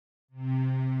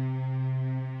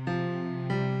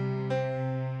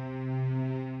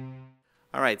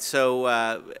All right, so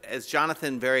as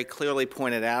Jonathan very clearly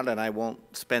pointed out, and I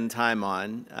won't spend time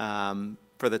on,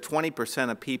 for the 20%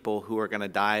 of people who are going to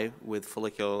die with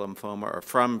follicular lymphoma, or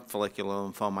from follicular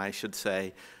lymphoma, I should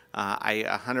say, I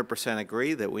 100%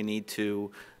 agree that we need to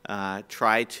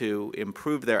try to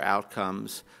improve their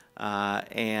outcomes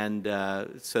and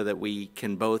so that we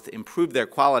can both improve their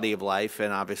quality of life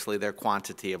and obviously their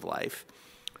quantity of life.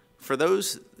 For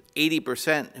those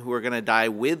 80% who are going to die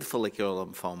with follicular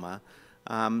lymphoma,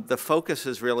 the focus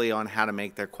is really on how to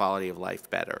make their quality of life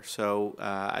better. So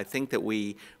I think that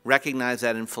we recognize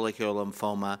that in follicular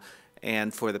lymphoma,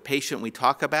 and for the patient we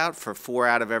talk about, for 4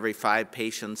 out of every 5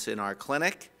 patients in our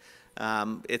clinic,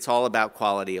 it's all about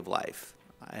quality of life.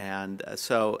 And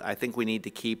so I think we need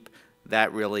to keep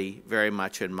that really very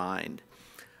much in mind.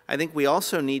 I think we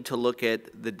also need to look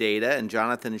at the data, and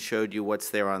Jonathan showed you what's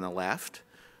there on the left.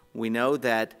 We know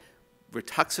that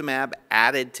rituximab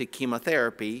added to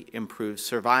chemotherapy improves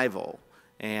survival.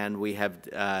 And we have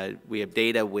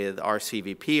data with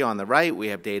R-CVP on the right, we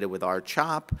have data with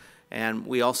R-CHOP, and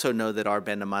we also know that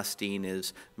R-bendamustine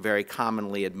is very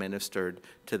commonly administered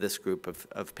to this group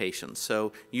of patients.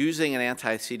 So using an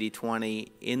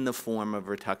anti-CD20 in the form of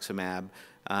rituximab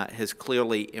has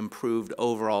clearly improved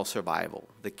overall survival,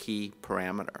 the key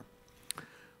parameter.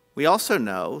 We also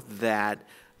know that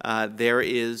there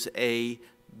is a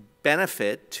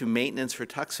benefit to maintenance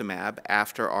rituximab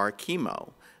after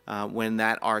R-chemo. When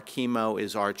that R-chemo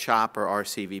is R-CHOP or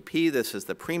R-CVP, this is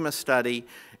the PRIMA study,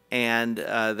 and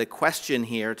the question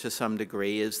here to some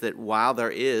degree is that while there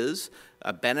is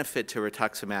a benefit to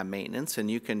rituximab maintenance,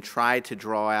 and you can try to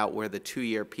draw out where the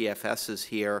 2-year PFSs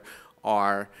here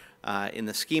are in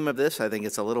the scheme of this, I think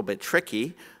it's a little bit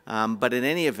tricky, but in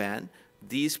any event,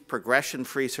 these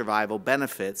progression-free survival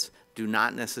benefits do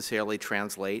not necessarily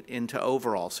translate into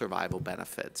overall survival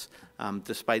benefits,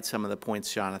 despite some of the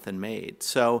points Jonathan made.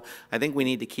 So I think we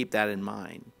need to keep that in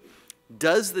mind.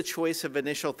 Does the choice of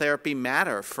initial therapy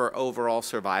matter for overall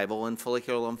survival in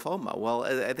follicular lymphoma? Well,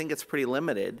 I think it's pretty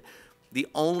limited. The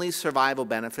only survival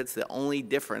benefits, the only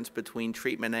difference between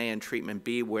treatment A and treatment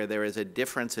B where there is a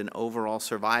difference in overall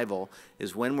survival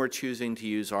is when we're choosing to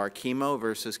use our chemo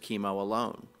versus chemo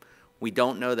alone. We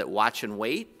don't know that watch and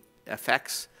wait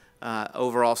affects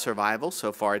overall survival.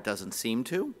 So far, it doesn't seem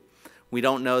to. We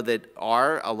don't know that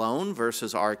R alone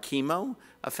versus R chemo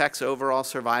affects overall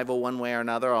survival one way or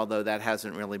another, although that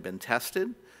hasn't really been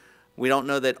tested. We don't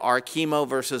know that R chemo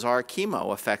versus R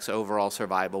chemo affects overall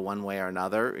survival one way or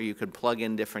another. You could plug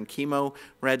in different chemo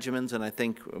regimens, and I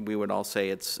think we would all say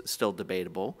it's still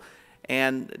debatable.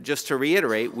 And just to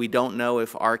reiterate, we don't know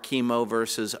if R chemo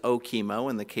versus O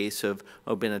chemo, in the case of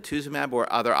obinutuzumab,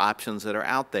 or other options that are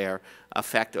out there,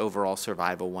 affect overall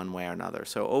survival one way or another.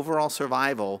 So overall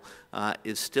survival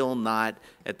is still not,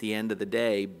 at the end of the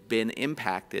day, been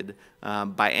impacted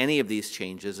by any of these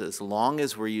changes as long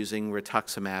as we're using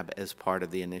rituximab as part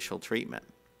of the initial treatment.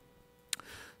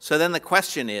 So then the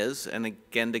question is, and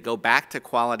again to go back to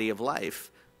quality of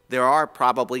life, there are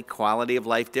probably quality of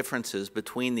life differences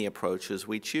between the approaches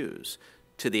we choose.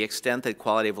 To the extent that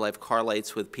quality of life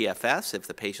correlates with PFS, if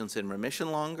the patient's in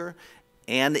remission longer,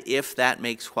 and if that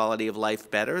makes quality of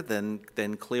life better, then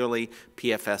clearly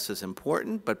PFS is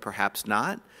important, but perhaps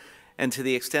not. And to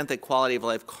the extent that quality of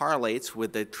life correlates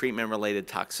with the treatment-related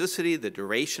toxicity, the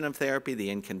duration of therapy, the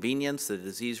inconvenience, the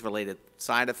disease-related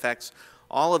side effects,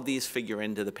 all of these figure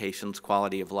into the patient's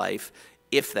quality of life,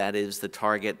 if that is the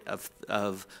target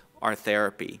of our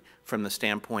therapy from the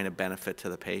standpoint of benefit to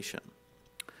the patient.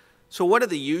 So what are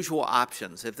the usual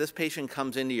options? If this patient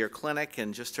comes into your clinic,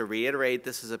 and just to reiterate,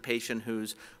 this is a patient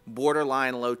who's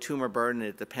borderline low tumor burden,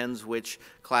 it depends which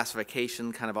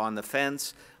classification, kind of on the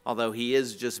fence, although he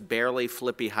is just barely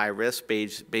flippy high risk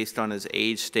based on his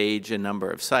age, stage, and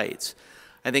number of sites.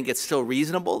 I think it's still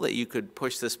reasonable that you could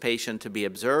push this patient to be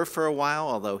observed for a while,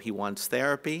 although he wants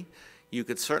therapy. You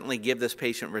could certainly give this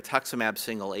patient rituximab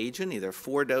single agent, either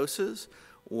 4 doses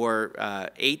or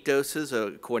 8 doses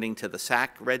according to the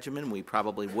SAC regimen. We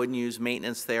probably wouldn't use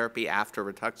maintenance therapy after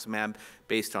rituximab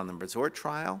based on the RESORT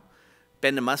trial.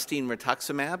 Bendamustine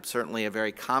rituximab, certainly a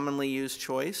very commonly used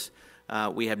choice.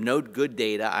 We have no good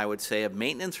data, I would say, of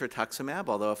maintenance rituximab,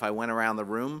 although if I went around the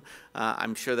room,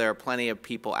 I'm sure there are plenty of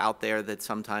people out there that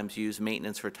sometimes use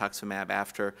maintenance rituximab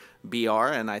after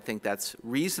BR, and I think that's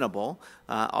reasonable,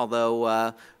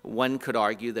 although one could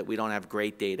argue that we don't have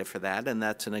great data for that, and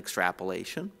that's an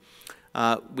extrapolation.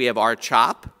 We have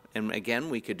R-CHOP, and again,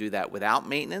 we could do that without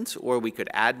maintenance, or we could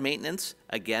add maintenance,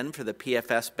 again, for the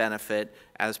PFS benefit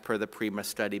as per the PRIMA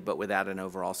study, but without an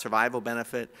overall survival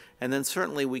benefit. And then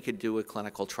certainly we could do a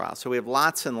clinical trial. So we have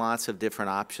lots and lots of different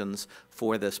options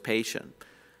for this patient.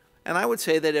 And I would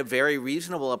say that a very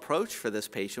reasonable approach for this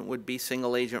patient would be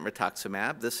single-agent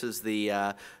rituximab. This is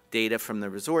the data from the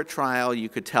RESORT trial. You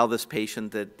could tell this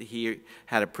patient that he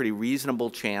had a pretty reasonable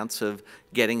chance of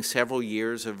getting several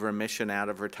years of remission out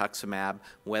of rituximab,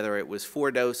 whether it was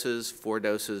 4 doses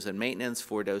in maintenance,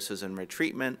 4 doses in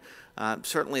retreatment.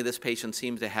 Certainly this patient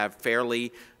seems to have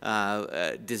fairly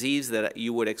disease that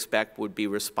you would expect would be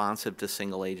responsive to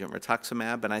single-agent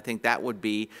rituximab, and I think that would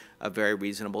be a very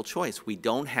reasonable choice. We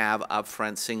don't have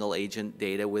upfront single-agent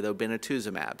data with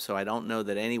obinutuzumab, so I don't know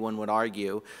that anyone would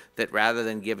argue that rather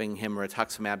than giving him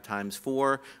rituximab times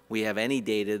 4, we have any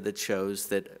data that shows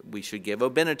that we should give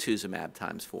obinutuzumab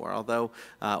times 4, although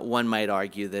one might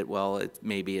argue that, well,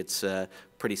 maybe it's a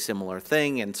pretty similar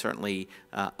thing and certainly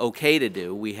okay to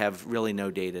do. We have really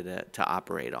no data to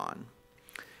operate on.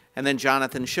 And then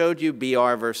Jonathan showed you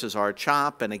BR versus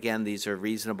R-CHOP, and again, these are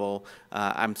reasonable,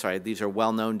 these are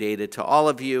well-known data to all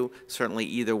of you. Certainly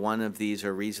either one of these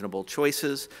are reasonable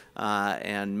choices,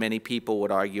 and many people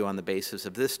would argue on the basis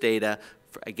of this data,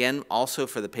 again, also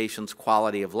for the patient's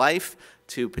quality of life,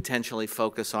 to potentially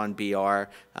focus on BR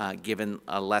given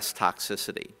less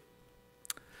toxicity.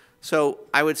 So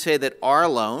I would say that R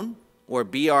alone or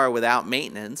BR without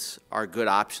maintenance are good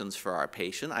options for our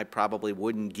patient. I probably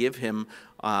wouldn't give him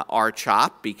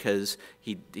R-CHOP because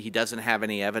he doesn't have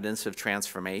any evidence of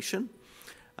transformation.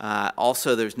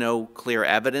 Also, there's no clear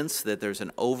evidence that there's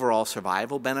an overall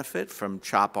survival benefit from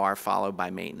CHOP-R followed by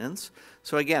maintenance.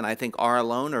 So again, I think R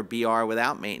alone or BR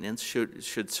without maintenance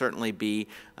should certainly be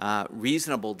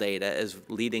reasonable data as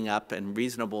leading up and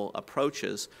reasonable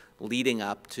approaches leading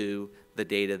up to the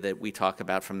data that we talk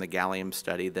about from the GALLIUM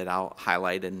study that I'll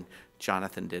highlight and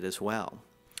Jonathan did as well.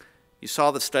 You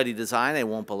saw the study design. I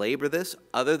won't belabor this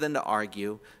other than to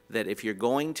argue that if you're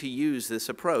going to use this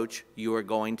approach, you are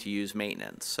going to use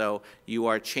maintenance. So you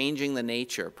are changing the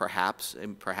nature, perhaps,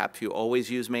 and perhaps you always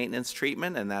use maintenance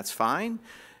treatment, and that's fine.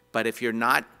 But if you're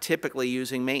not typically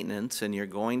using maintenance and you're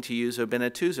going to use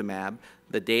obinutuzumab,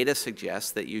 the data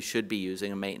suggests that you should be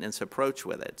using a maintenance approach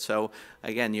with it. So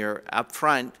again, you're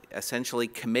upfront essentially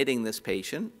committing this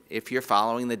patient, if you're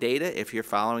following the data, if you're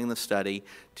following the study,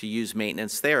 to use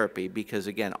maintenance therapy because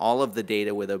again, all of the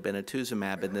data with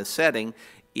obinutuzumab in this setting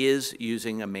is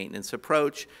using a maintenance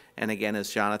approach. And again,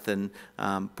 as Jonathan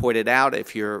pointed out,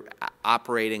 if you're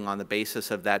operating on the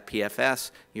basis of that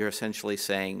PFS, you're essentially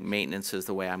saying maintenance is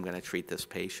the way I'm going to treat this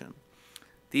patient.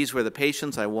 These were the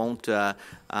patients. I won't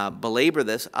belabor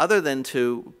this other than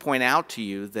to point out to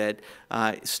you that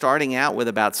starting out with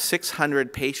about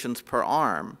 600 patients per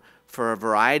arm, for a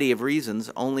variety of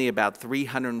reasons, only about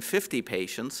 350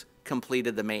 patients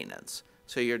completed the maintenance.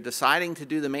 So you're deciding to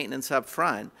do the maintenance up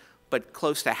front, but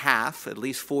close to half, at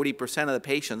least 40% of the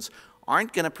patients,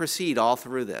 aren't going to proceed all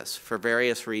through this for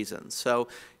various reasons. So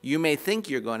you may think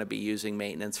you're going to be using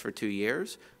maintenance for 2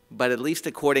 years, but at least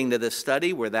according to this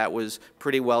study where that was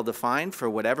pretty well defined, for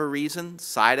whatever reason,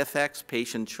 side effects,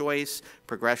 patient choice,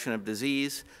 progression of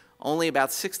disease, only about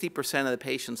 60% of the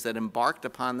patients that embarked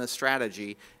upon this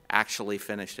strategy actually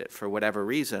finished it for whatever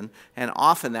reason, and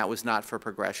often that was not for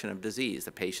progression of disease.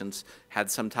 The patients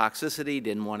had some toxicity,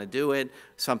 didn't want to do it,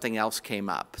 something else came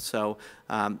up. So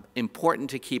important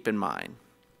to keep in mind.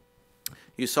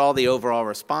 You saw the overall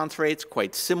response rates,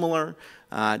 quite similar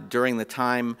during the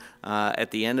time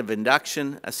at the end of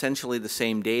induction, essentially the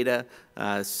same data,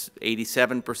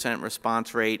 87%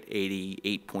 response rate,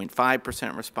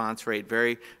 88.5% response rate,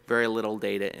 very, very little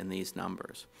data in these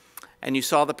numbers. And you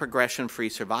saw the progression-free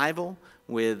survival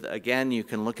with, again, you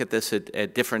can look at this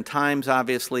at different times,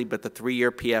 obviously, but the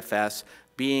 3-year PFS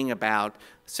being about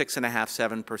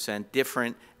 6.5–7%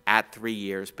 different at 3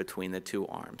 years between the two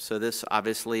arms. So this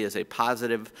obviously is a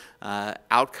positive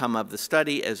outcome of the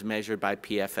study as measured by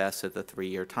PFS at the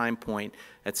 3-year time point,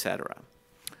 et cetera.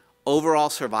 Overall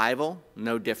survival,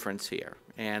 no difference here.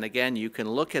 And again, you can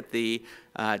look at the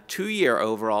 2-year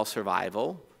overall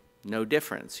survival, no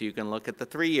difference. You can look at the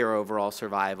 3-year overall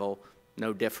survival,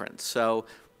 no difference. So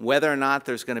whether or not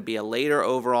there's going to be a later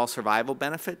overall survival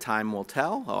benefit, time will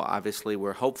tell. Well, obviously,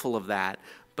 we're hopeful of that,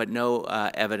 but no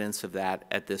evidence of that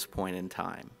at this point in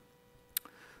time.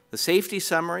 The safety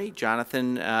summary,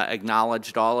 Jonathan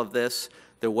acknowledged all of this.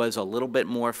 There was a little bit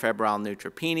more febrile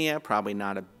neutropenia, probably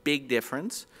not a big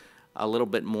difference. A little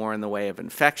bit more in the way of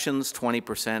infections,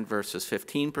 20% versus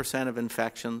 15% of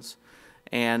infections.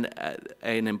 And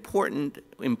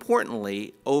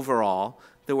importantly, overall,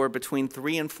 there were between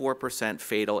 3 and 4%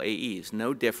 fatal AEs,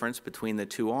 no difference between the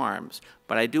two arms.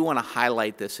 But I do want to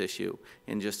highlight this issue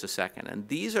in just a second. And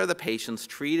these are the patients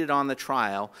treated on the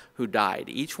trial who died.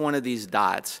 Each one of these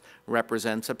dots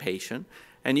represents a patient.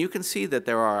 And you can see that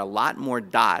there are a lot more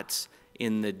dots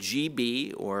in the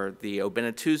GB, or the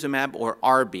obinutuzumab, or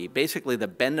RB, basically the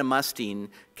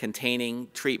bendamustine-containing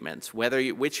treatments,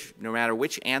 no matter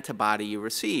which antibody you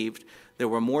received, there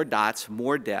were more dots,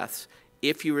 more deaths,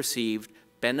 if you received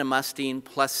bendamustine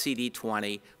plus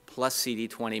CD20 plus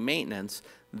CD20 maintenance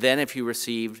than if you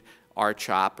received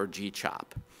R-CHOP or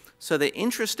G-CHOP. So the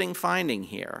interesting finding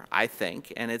here, I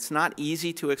think, and it's not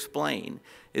easy to explain,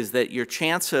 is that your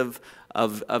chance of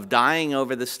dying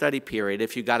over the study period,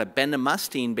 if you got a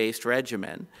bendamustine-based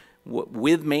regimen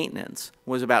with maintenance,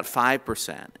 was about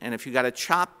 5%. And if you got a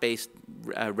CHOP-based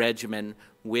regimen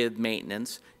with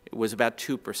maintenance, it was about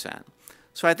 2%.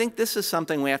 So I think this is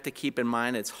something we have to keep in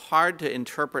mind. It's hard to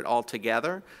interpret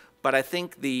altogether, but I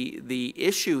think the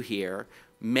issue here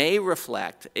may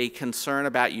reflect a concern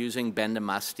about using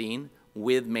bendamustine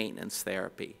with maintenance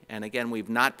therapy. And again, we've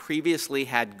not previously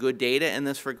had good data in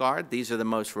this regard. These are the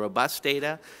most robust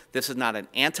data. This is not an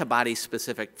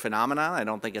antibody-specific phenomenon. I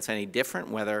don't think it's any different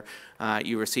whether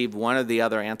you received one or the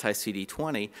other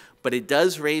anti-CD20, but it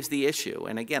does raise the issue.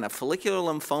 And again, a follicular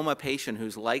lymphoma patient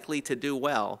who's likely to do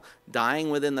well, dying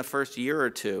within the first year or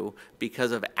two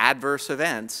because of adverse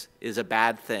events is a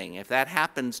bad thing. If that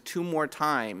happens 2 more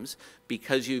times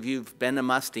because you've used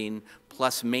bendamustine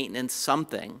plus maintenance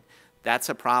something, that's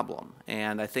a problem,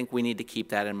 and I think we need to keep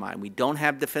that in mind. We don't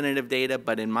have definitive data,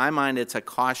 but in my mind, it's a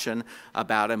caution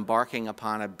about embarking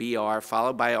upon a BR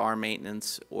followed by R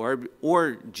maintenance or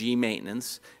G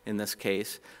maintenance, in this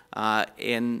case,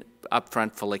 in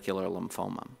upfront follicular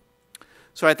lymphoma.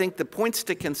 So I think the points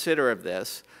to consider of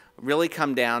this really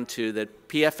come down to that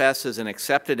PFS is an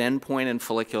accepted endpoint in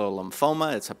follicular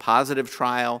lymphoma. It's a positive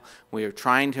trial. We are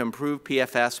trying to improve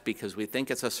PFS because we think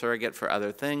it's a surrogate for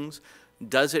other things.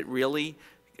 Does it really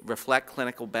reflect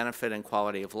clinical benefit and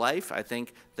quality of life? I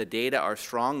think the data are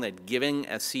strong that giving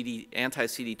a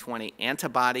anti-CD20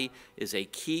 antibody is a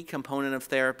key component of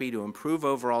therapy to improve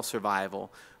overall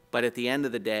survival. But at the end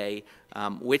of the day,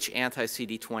 which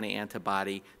anti-CD20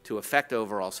 antibody to affect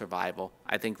overall survival,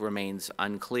 I think remains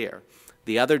unclear.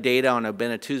 The other data on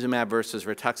obinutuzumab versus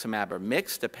rituximab are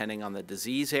mixed depending on the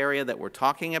disease area that we're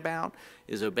talking about.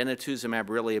 Is obinutuzumab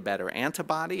really a better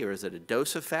antibody, or is it a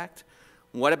dose effect?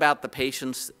 What about the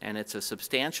patients, and it's a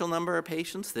substantial number of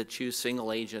patients that choose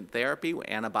single-agent therapy,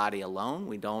 antibody alone.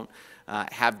 We don't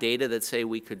have data that say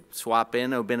we could swap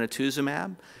in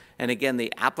obinutuzumab. And again,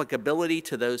 the applicability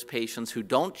to those patients who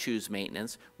don't choose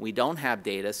maintenance, we don't have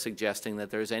data suggesting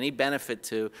that there's any benefit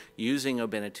to using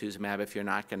obinutuzumab if you're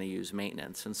not going to use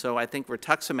maintenance. And so I think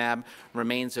rituximab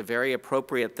remains a very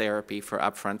appropriate therapy for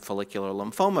upfront follicular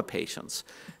lymphoma patients.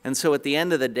 And so at the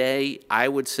end of the day, I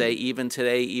would say even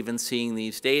today, even seeing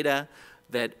these data,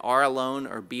 that R alone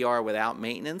or BR without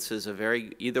maintenance is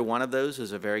either one of those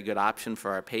is a very good option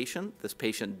for our patient. This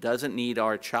patient doesn't need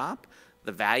R-CHOP.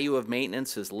 The value of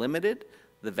maintenance is limited.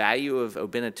 The value of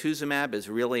obinutuzumab is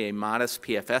really a modest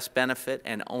PFS benefit,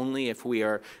 and only if we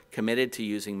are committed to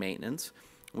using maintenance.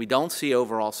 We don't see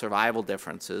overall survival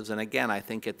differences, and again, I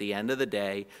think at the end of the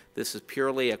day, this is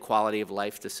purely a quality of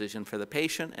life decision for the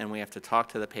patient, and we have to talk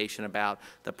to the patient about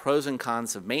the pros and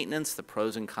cons of maintenance, the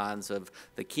pros and cons of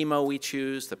the chemo we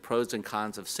choose, the pros and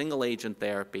cons of single-agent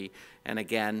therapy, and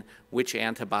again, which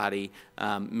antibody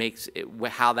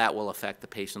how that will affect the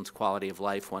patient's quality of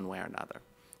life one way or another.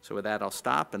 So with that, I'll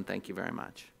stop, and thank you very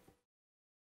much.